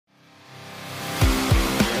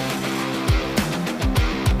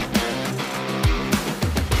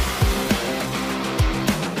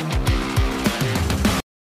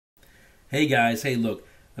Hey guys, hey look,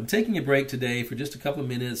 I'm taking a break today for just a couple of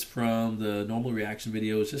minutes from the normal reaction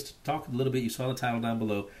videos just to talk a little bit, you saw the title down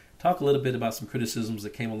below, talk a little bit about some criticisms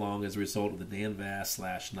that came along as a result of the Dan Vasc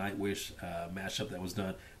 / Nightwish mashup that was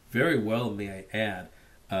done very well, may I add,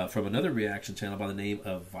 from another reaction channel by the name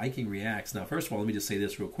of Viking Reacts. Now first of all, let me just say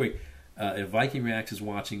this real quick. If Viking Reacts is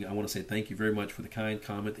watching, I want to say thank you very much for the kind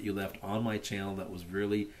comment that you left on my channel. That was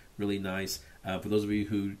really, really nice. For those of you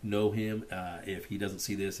who know him, if he doesn't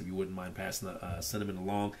see this, if you wouldn't mind passing the sentiment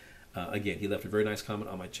along. Again, he left a very nice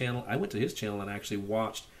comment on my channel. I went to his channel and actually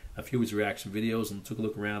watched a few of his reaction videos and took a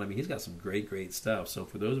look around. I mean, he's got some great, great stuff. So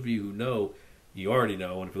for those of you who know, you already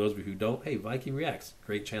know. And for those of you who don't, hey, Viking Reacts,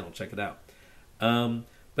 great channel. Check it out.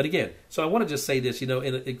 But again, so I want to just say this,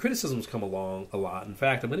 and criticisms come along a lot. In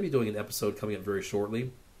fact, I'm going to be doing an episode coming up very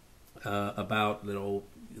shortly about,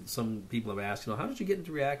 some people have asked, how did you get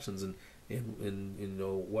into reactions and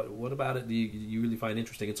what about it do you really find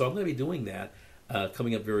interesting? And so I'm going to be doing that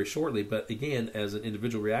coming up very shortly. But again, as an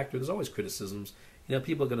individual reactor, there's always criticisms.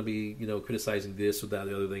 People are going to be, criticizing this or that,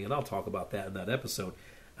 the other thing, and I'll talk about that in that episode.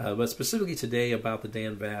 But specifically today about the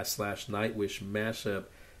Dan Vasc / Nightwish mashup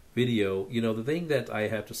video, the thing that I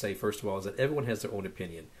have to say first of all is that everyone has their own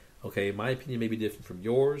opinion. Okay, my opinion may be different from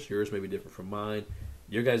yours may be different from mine,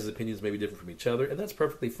 your guys' opinions may be different from each other, and that's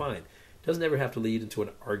perfectly fine. It doesn't ever have to lead into an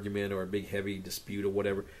argument or a big heavy dispute or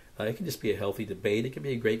whatever. It can just be a healthy debate. It can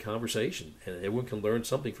be a great conversation, and everyone can learn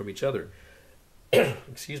something from each other.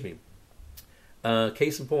 Excuse me.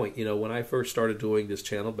 Case in point, when I first started doing this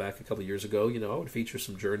channel back a couple of years ago, I would feature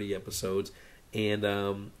some Journey episodes. And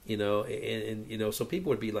so people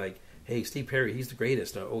would be like, "Hey, Steve Perry, he's the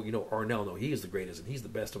greatest." Arnell, no, he is the greatest, and he's the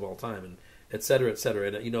best of all time, and et cetera, et cetera.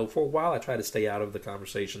 And for a while, I tried to stay out of the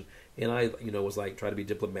conversation, and I, was like try to be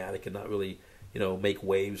diplomatic and not really, make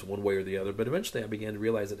waves one way or the other. But eventually, I began to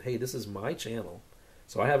realize that, hey, this is my channel,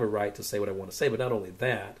 so I have a right to say what I want to say. But not only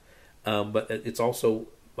that, but it's also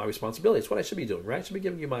my responsibility. It's what I should be doing, right? I should be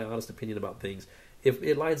giving you my honest opinion about things. If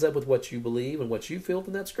it lines up with what you believe and what you feel,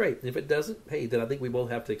 then that's great. And if it doesn't, hey, then I think we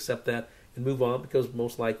both have to accept that and move on, because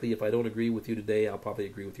most likely if I don't agree with you today, I'll probably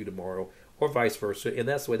agree with you tomorrow, or vice versa. And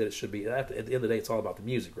that's the way that it should be. At the end of the day, it's all about the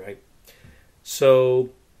music, right?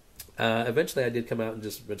 So eventually I did come out and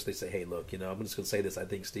just eventually say, hey, look, I'm just going to say this. I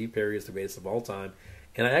think Steve Perry is the greatest of all time.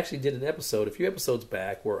 And I actually did an episode, a few episodes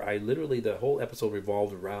back, where I literally, the whole episode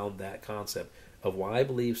revolved around that concept of why I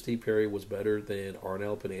believe Steve Perry was better than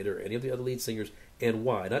Arnell Pineda or any of the other lead singers, and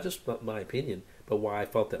why. Not just my opinion, but why I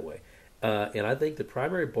felt that way. And I think the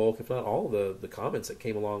primary bulk, if not all of the comments that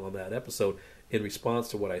came along on that episode in response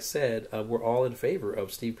to what I said, were all in favor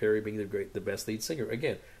of Steve Perry being the best lead singer.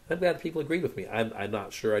 Again, I'm glad people agreed with me. I'm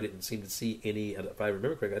not sure. I didn't seem to see any, if I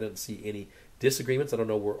remember correctly, I didn't see any disagreements. I don't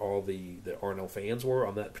know where all the Arnell fans were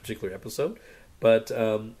on that particular episode. But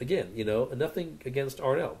again, nothing against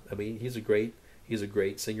Arnell. I mean, he's a great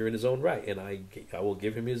singer in his own right, and I will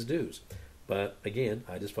give him his dues. But again,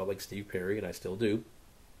 I just felt like Steve Perry, and I still do,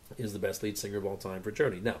 is the best lead singer of all time for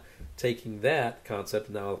Journey. Now, taking that concept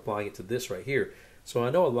and now applying it to this right here. So I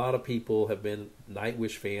know a lot of people have been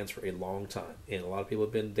Nightwish fans for a long time, and a lot of people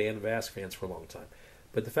have been Dan Vasc fans for a long time.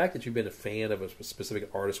 But the fact that you've been a fan of a specific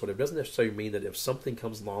artist, whatever, doesn't necessarily mean that if something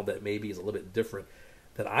comes along that maybe is a little bit different,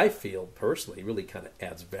 that I feel personally really kind of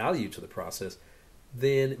adds value to the process,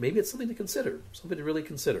 then maybe it's something to consider, something to really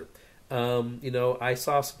consider. I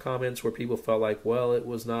saw some comments where people felt like, well, it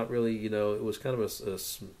was not really, it was kind of a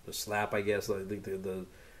slap, I guess. I think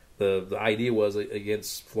the idea was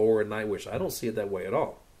against Floor and Nightwish. I don't see it that way at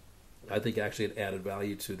all. I think actually it added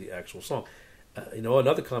value to the actual song.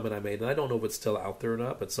 Another comment I made, and I don't know if it's still out there or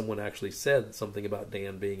not, but someone actually said something about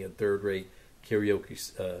Dan being a third-rate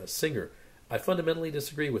karaoke singer. I fundamentally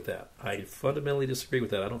disagree with that. I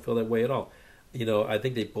don't feel that way at all. I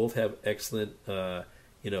think they both have excellent,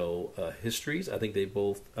 histories. I think they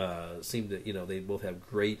both seem to, they both have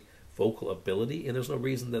great vocal ability, and there's no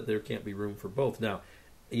reason that there can't be room for both. Now,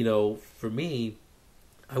 for me,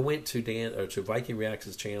 I went to Viking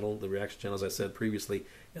Reacts' channel, the reaction channel, as I said previously,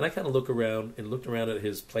 and I kind of looked around at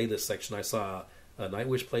his playlist section. I saw a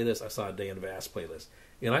Nightwish playlist, I saw a Dan Vasc playlist,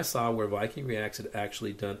 and I saw where Viking Reacts had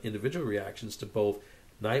actually done individual reactions to both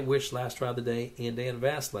Nightwish Last Ride of the Day and Dan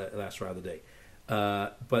Vasc Last Ride of the Day.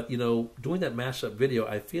 But doing that mashup video,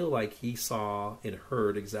 I feel like he saw and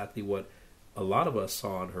heard exactly what a lot of us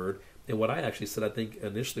saw and heard, and what I actually said. I think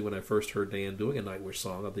initially when I first heard Dan doing a Nightwish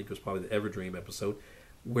song, I think it was probably the Everdream episode,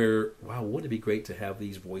 where, wow, wouldn't it be great to have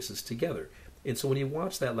these voices together? And so when you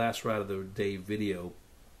watch that Last Ride of the Day video,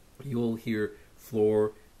 you'll hear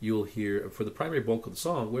Floor, you'll hear, for the primary bulk of the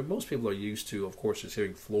song, where most people are used to, of course, is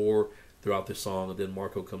hearing Floor throughout the song, and then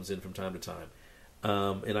Marco comes in from time to time.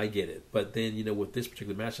 And I get it. But then, with this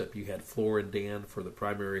particular mashup, you had Floor and Dan for the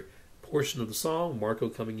primary portion of the song, Marco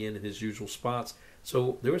coming in his usual spots.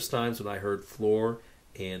 So there was times when I heard Floor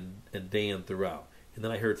and Dan throughout. And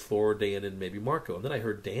then I heard Floor, Dan, and maybe Marco. And then I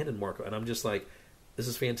heard Dan and Marco. And I'm just like, this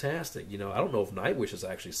is fantastic. I don't know if Nightwish has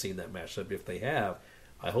actually seen that mashup. If they have,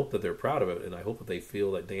 I hope that they're proud of it. And I hope that they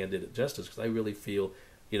feel that Dan did it justice. Because I really feel,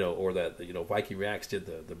 or that, Viking Reacts did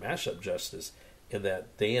the mashup justice. And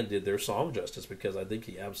that Dan did their song justice. Because I think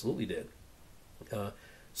he absolutely did.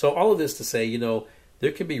 So all of this to say,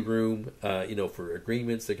 there can be room, for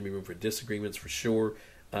agreements. There can be room for disagreements for sure.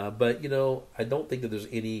 But, I don't think that there's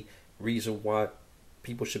any reason why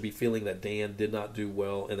people should be feeling that Dan did not do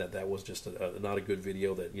well and that was just not a good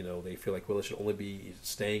video, that, they feel like, well, it should only be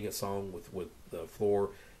staying a song with Floor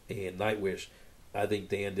and Nightwish. I think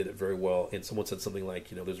Dan did it very well. And someone said something like,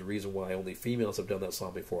 there's a reason why only females have done that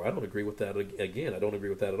song before. I don't agree with that. Again, I don't agree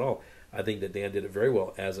with that at all. I think that Dan did it very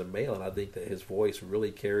well as a male, and I think that his voice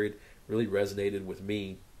really resonated with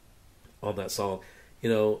me on that song.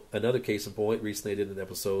 Another case in point, recently I did an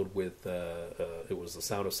episode with, it was the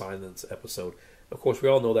Sound of Silence episode. Of course, we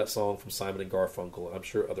all know that song from Simon and Garfunkel. I'm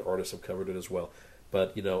sure other artists have covered it as well.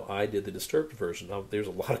 But, I did the Disturbed version. Now, there's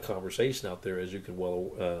a lot of conversation out there, as you can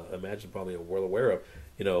well imagine, probably well aware of,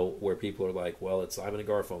 where people are like, well, it's Simon and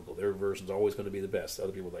Garfunkel. Their version's always going to be the best.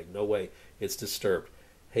 Other people are like, no way, it's Disturbed.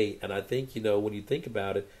 Hey, and I think, when you think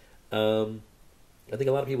about it, I think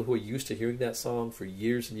a lot of people who are used to hearing that song for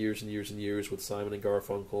years and years and years and years with Simon and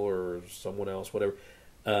Garfunkel or someone else, whatever,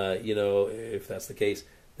 if that's the case,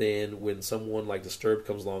 then when someone like Disturbed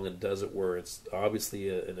comes along and does it where it's obviously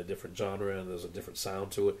in a different genre and there's a different sound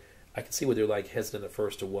to it, I can see where they're like hesitant at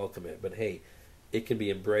first to welcome it. But hey, it can be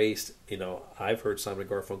embraced. I've heard Simon and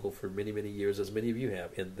Garfunkel for many, many years, as many of you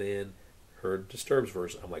have, and then heard Disturbed's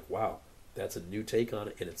version. I'm like, wow, that's a new take on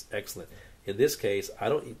it, and it's excellent. In this case, I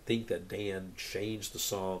don't think that Dan changed the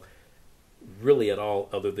song really at all,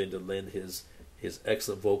 other than to lend his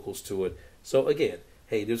excellent vocals to it. So again,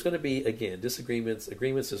 hey, there's going to be, again, disagreements,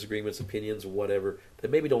 disagreements, opinions, whatever,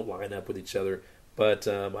 that maybe don't line up with each other. But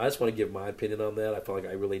I just want to give my opinion on that. I felt like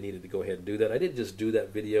I really needed to go ahead and do that. I didn't just do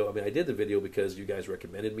that video. I mean, I did the video because you guys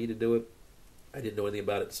recommended me to do it. I didn't know anything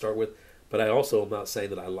about it to start with. But I also am not saying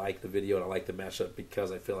that I like the video and I like the mashup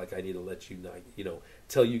because I feel like I need to let you know,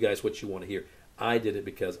 tell you guys what you want to hear. I did it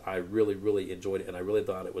because I really, really enjoyed it, and I really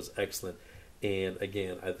thought it was excellent. And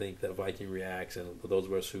again, I think that Viking Reacts, and those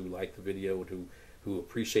of us who like the video and who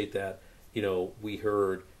appreciate that, we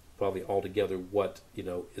heard probably all together what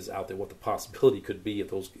is out there, what the possibility could be if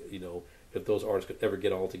those artists could ever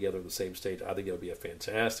get all together on the same stage. I think it would be a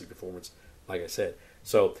fantastic performance, like I said.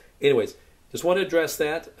 So, anyways, just want to address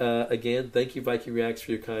that. Again, thank you, Viking Reacts,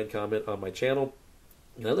 for your kind comment on my channel.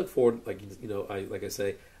 And I look forward,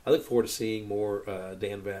 I look forward to seeing more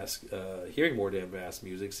Dan Vasc, hearing more Dan Vasc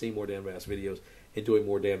music, seeing more Dan Vasc videos, and doing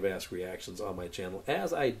more Dan Vasc reactions on my channel,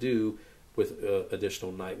 as I do with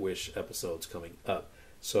additional Nightwish episodes coming up.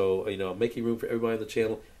 So, I'm making room for everybody on the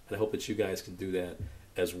channel, and I hope that you guys can do that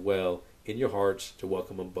as well in your hearts to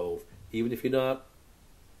welcome them both. Even if you're not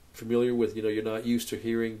familiar with, you're not used to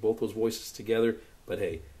hearing both those voices together, but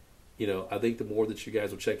hey, I think the more that you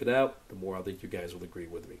guys will check it out, the more I think you guys will agree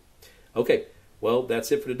with me. Okay, well,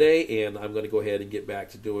 that's it for today, and I'm going to go ahead and get back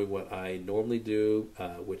to doing what I normally do,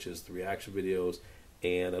 which is the reaction videos,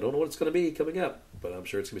 and I don't know what it's going to be coming up, but I'm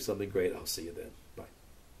sure it's going to be something great. I'll see you then. Bye.